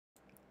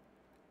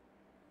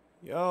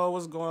Yo,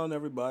 what's going on,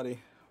 everybody?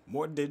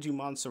 More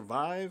Digimon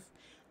Survive,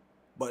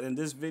 but in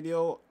this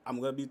video,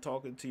 I'm going to be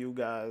talking to you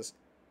guys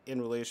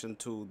in relation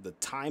to the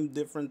time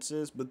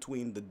differences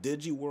between the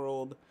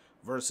DigiWorld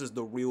versus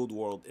the real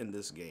world in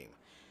this game.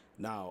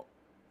 Now,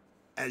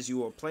 as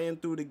you are playing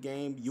through the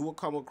game, you will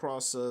come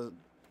across a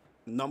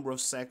number of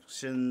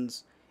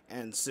sections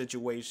and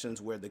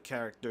situations where the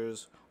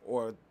characters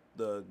or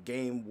the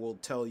game will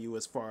tell you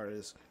as far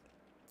as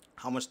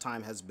how much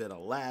time has been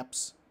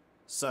elapsed,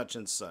 such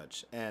and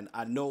such. And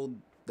I know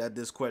that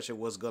this question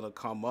was going to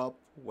come up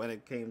when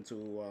it came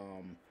to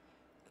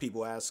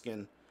people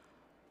asking,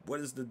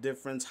 what is the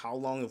difference? How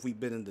long have we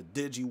been in the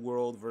Digi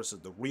world versus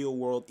the real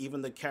world?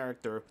 Even the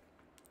character,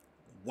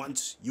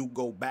 once you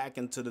go back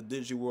into the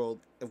Digi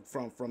world,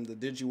 from the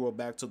Digi world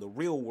back to the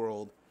real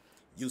world,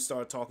 you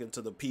start talking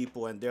to the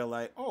people and they're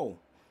like, oh,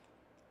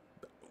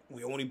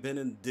 we only been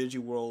in Digi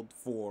world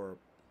for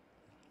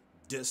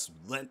this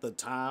length of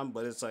time,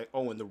 but it's like,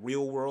 oh, in the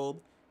real world,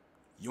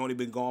 you only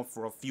been gone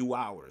for a few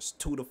hours,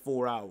 2 to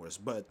 4 hours,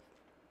 but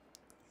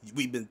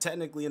we've been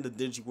technically in the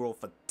Digi world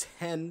for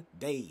 10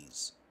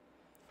 days.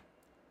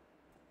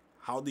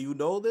 How do you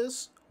know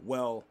this?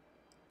 Well,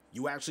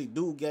 you actually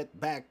do get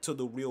back to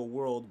the real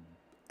world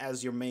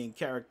as your main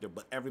character,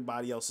 but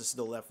everybody else is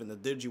still left in the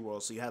Digi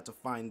world, so you have to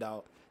find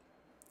out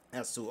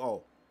as to,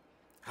 oh,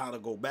 how to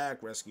go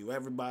back, rescue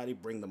everybody,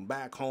 bring them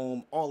back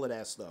home, all of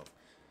that stuff.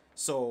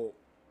 So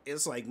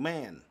it's like,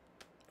 man,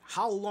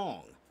 how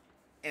long?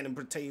 And in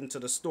pertaining to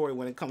the story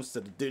when it comes to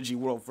the Digi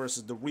world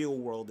versus the real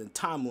world in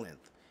time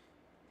length.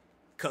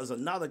 Because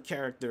another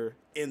character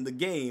in the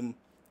game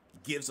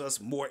gives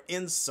us more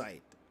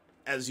insight.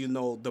 As you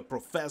know, the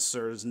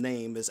professor's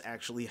name is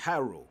actually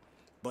Haru,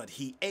 but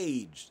he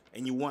aged.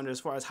 And you wonder as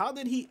far as how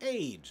did he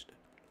age?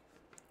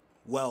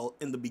 Well,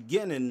 in the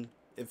beginning,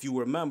 if you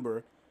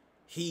remember,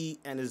 he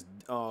and his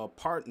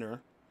partner,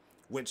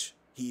 which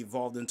he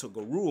evolved into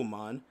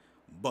Garurumon,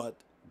 but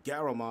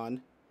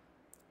Garurumon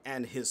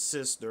and his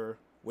sister,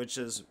 which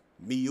is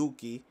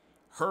Miyuki,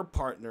 her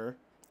partner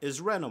is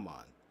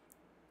Renamon.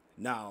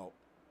 Now,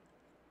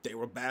 they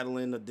were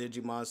battling the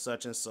Digimon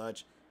such and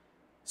such.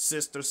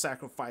 Sister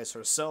sacrificed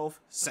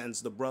herself,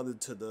 sends the brother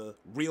to the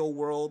real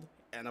world,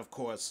 and of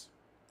course,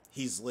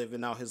 he's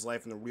living out his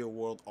life in the real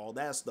world, all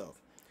that stuff.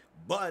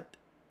 But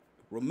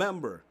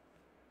remember,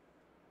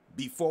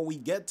 before we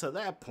get to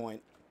that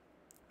point,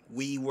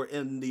 we were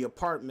in the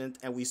apartment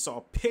and we saw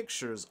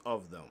pictures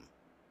of them.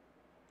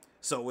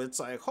 So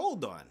it's like,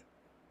 hold on.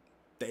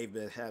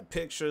 They've had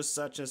pictures,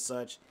 such and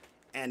such,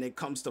 and it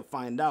comes to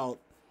find out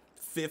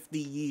 50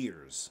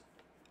 years,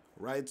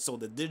 right? So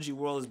the Digi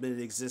world has been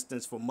in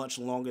existence for much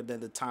longer than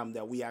the time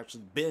that we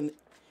actually been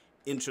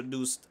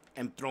introduced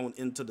and thrown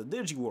into the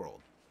Digi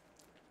world.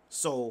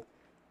 So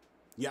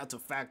you have to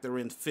factor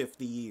in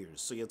 50 years.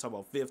 So you're talking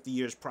about 50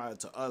 years prior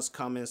to us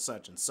coming,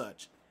 such and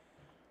such,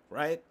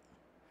 right?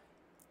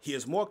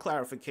 Here's more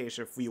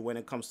clarification for you when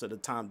it comes to the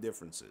time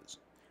differences.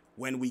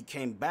 When we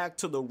came back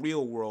to the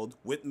real world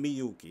with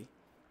Miyuki,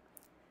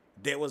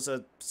 there was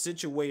a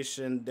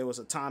situation, there was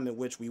a time in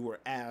which we were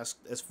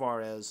asked as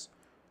far as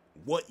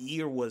what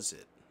year was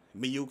it?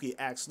 Miyuki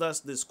asked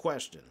us this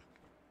question.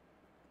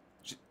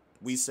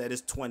 We said it's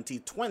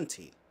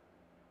 2020.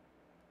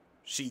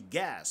 She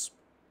gasped.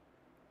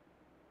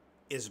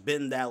 It's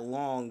been that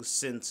long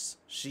since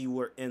she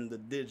were in the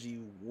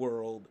Digi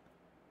world,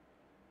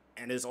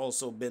 and it's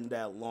also been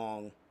that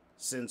long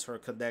since her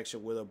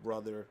connection with her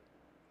brother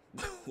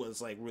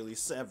was like really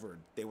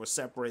severed. They were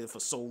separated for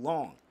so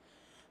long.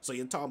 So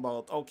you're talking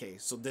about, okay,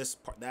 so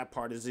that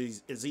part is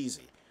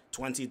easy.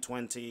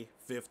 2020,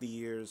 50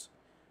 years.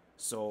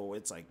 So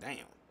it's like,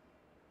 damn,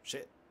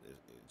 shit,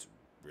 it's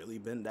really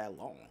been that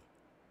long.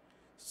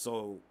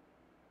 So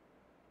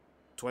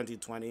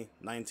 2020,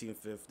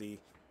 1950,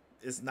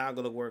 it's not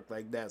going to work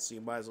like that. So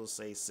you might as well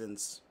say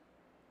since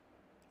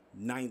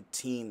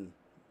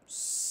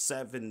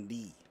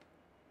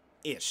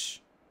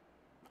 1970-ish.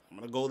 I'm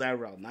going to go that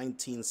route,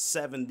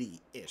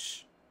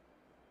 1970-ish.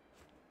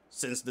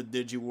 Since the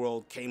Digi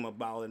world came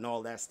about and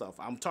all that stuff.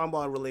 I'm talking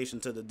about in relation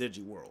to the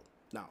Digi world.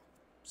 Now,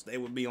 stay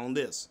with me on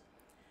this.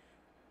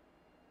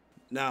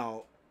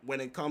 Now,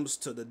 when it comes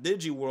to the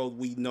Digi world,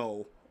 we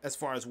know, as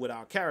far as with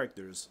our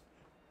characters,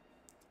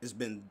 it's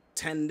been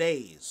 10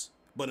 days.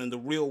 But in the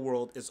real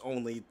world, it's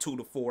only 2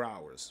 to 4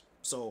 hours.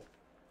 So,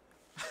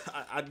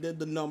 I did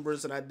the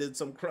numbers and I did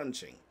some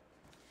crunching.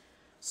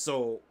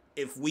 So,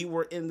 if we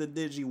were in the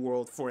Digi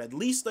world for at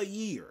least a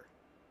year,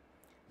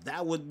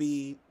 that would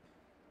be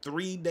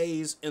 3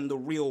 days in the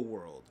real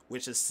world,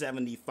 which is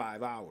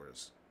 75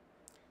 hours.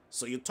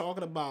 So you're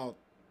talking about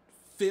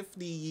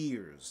 50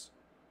 years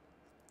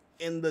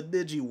in the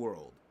Digi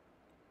world.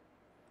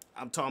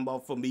 I'm talking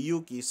about from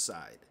Miyuki's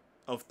side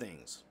of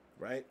things,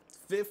 right?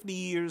 50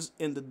 years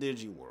in the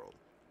Digi world.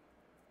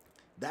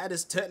 That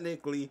is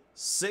technically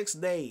 6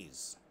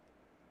 days.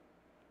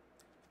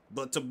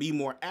 But to be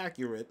more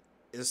accurate,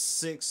 is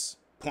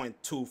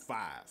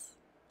 6.25.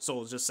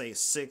 So just say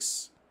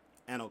 6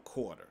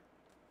 1/4.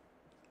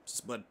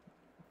 But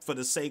for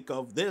the sake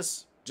of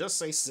this Just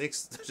say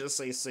six. Just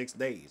say 6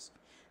 days,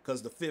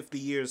 because the 50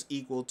 years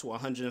equal to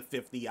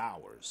 150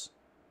 hours.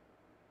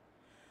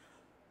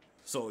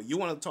 So you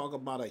want to talk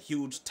about a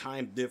huge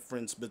time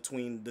difference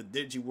between the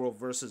DigiWorld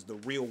versus the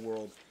real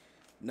world.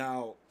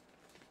 Now,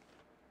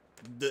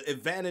 the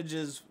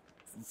advantages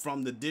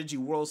from the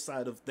DigiWorld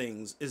side of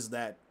things is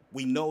that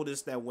we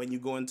notice that when you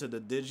go into the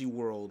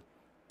DigiWorld,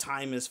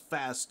 time is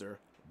faster,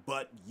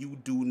 but you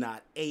do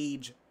not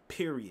age,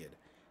 period.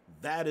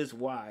 That is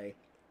why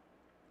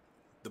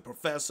the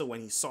professor, when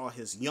he saw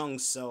his young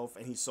self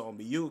and he saw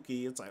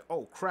Miyuki, it's like,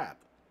 oh crap.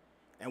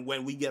 And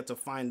when we get to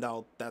find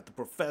out that the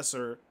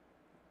professor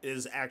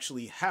is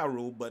actually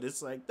Haru, but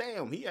it's like,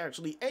 damn, he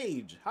actually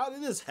aged. How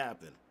did this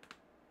happen?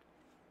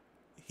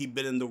 He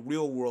been in the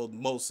real world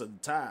most of the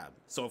time,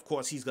 so of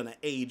course he's gonna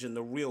age in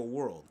the real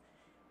world.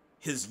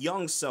 His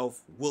young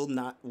self will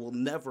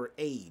never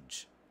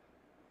age.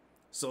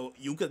 So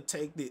you could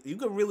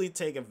really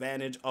take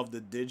advantage of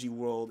the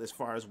DigiWorld as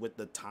far as with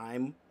the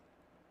time.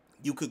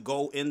 You could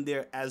go in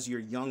there as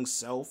your young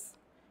self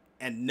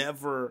and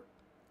never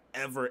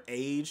ever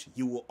age.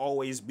 You will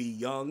always be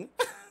young.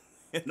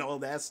 And all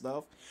that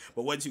stuff.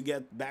 But once you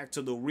get back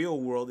to the real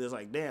world, it's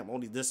like, damn,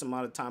 only this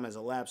amount of time has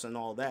elapsed and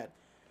all that.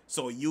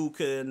 So you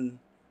can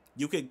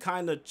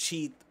kind of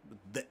cheat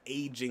the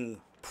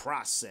aging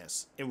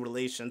process in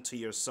relation to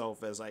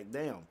yourself as like,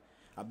 damn,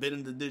 I've been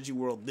in the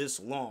DigiWorld this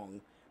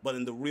long, but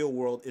in the real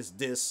world it's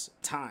this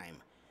time.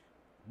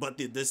 But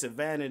the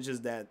disadvantage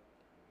is that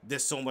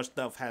there's so much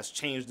stuff has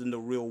changed in the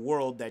real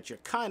world that you're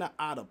kind of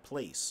out of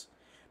place.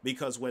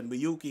 Because when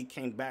Miyuki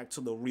came back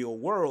to the real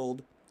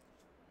world,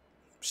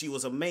 she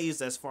was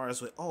amazed as far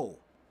as, oh,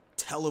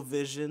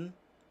 television,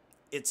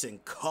 it's in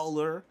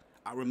color.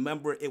 I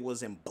remember it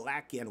was in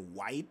black and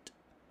white.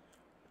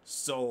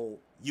 So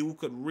you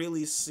could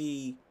really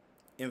see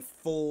in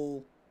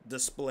full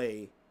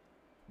display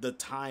the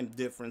time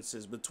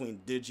differences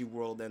between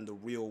DigiWorld and the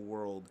real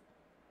world.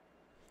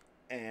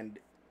 And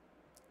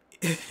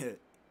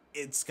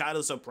it's kind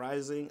of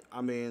surprising.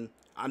 I mean,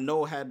 I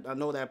know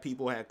that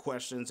people had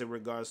questions in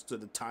regards to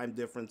the time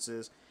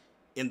differences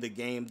in the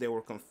game. They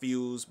were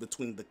confused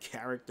between the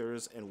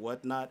characters and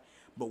whatnot.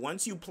 But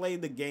once you play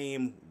the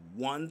game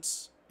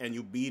once and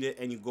you beat it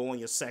and you go on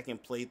your second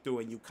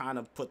playthrough and you kind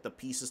of put the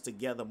pieces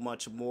together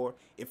much more,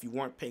 if you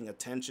weren't paying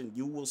attention,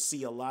 you will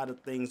see a lot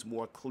of things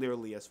more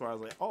clearly as far as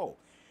like, oh,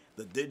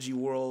 the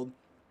DigiWorld,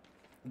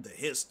 the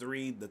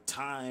history, the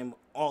time,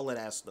 all of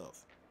that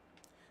stuff.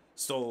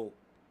 So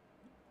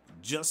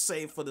just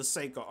say for the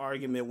sake of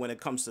argument, when it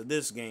comes to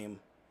this game,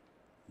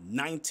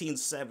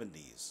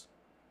 1970s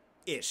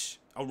ish,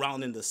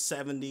 around in the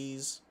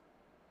 70s,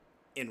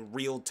 in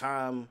real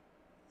time,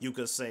 you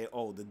could say,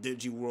 oh, the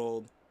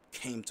DigiWorld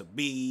came to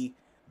be,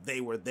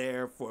 they were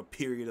there for a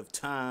period of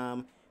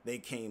time, they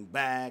came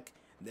back,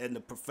 then the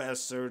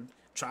professor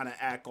trying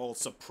to act all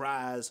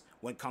surprised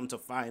when come to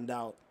find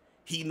out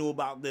he knew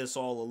about this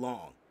all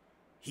along.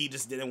 He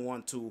just didn't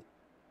want to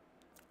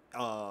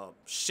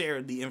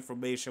share the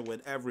information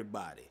with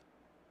everybody.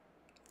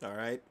 All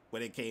right,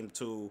 when it came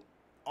to,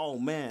 oh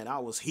man, I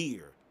was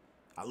here,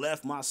 I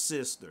left my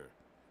sister,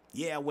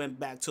 yeah, I went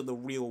back to the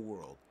real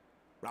world,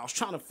 but I was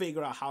trying to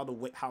figure out how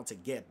to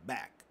get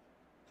back,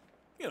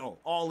 you know,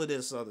 all of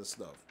this other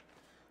stuff.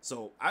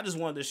 So I just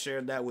wanted to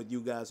share that with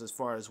you guys as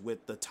far as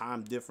with the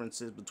time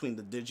differences between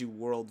the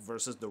DigiWorld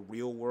versus the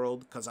real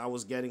world, because I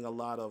was getting a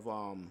lot of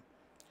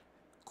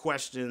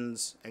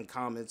questions and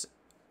comments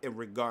in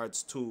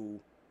regards to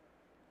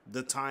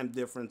the time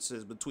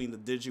differences between the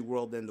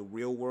DigiWorld and the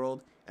real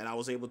world, and I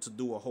was able to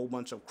do a whole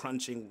bunch of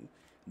crunching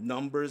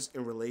numbers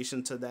in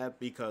relation to that,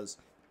 because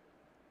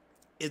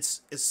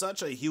it's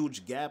such a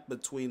huge gap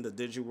between the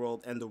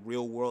DigiWorld and the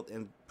real world,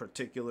 in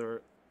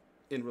particular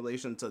in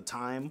relation to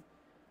time,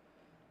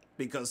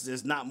 because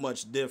there's not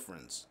much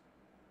difference.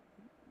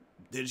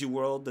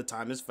 DigiWorld, the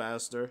time is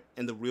faster.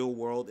 In the real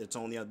world, it's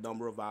only a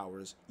number of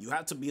hours. You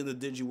have to be in the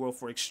DigiWorld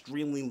for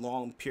extremely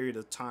long period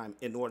of time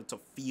in order to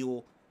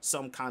feel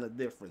some kind of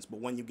difference. But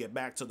when you get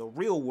back to the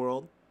real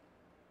world,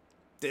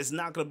 there's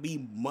not going to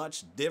be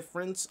much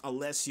difference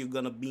unless you're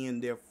going to be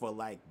in there for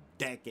like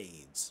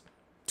decades,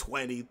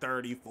 20,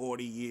 30,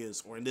 40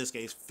 years, or in this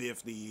case,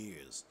 50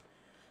 years.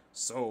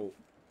 So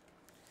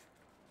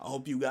I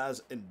hope you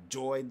guys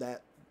enjoyed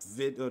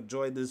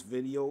this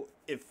video.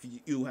 If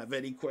you have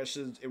any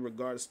questions in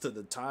regards to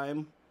the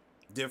time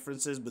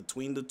differences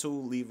between the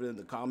two, leave it in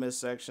the comment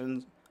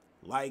section.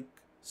 Like,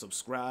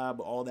 subscribe,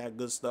 all that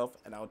good stuff,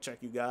 and I'll check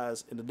you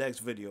guys in the next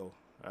video.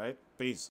 All right, peace.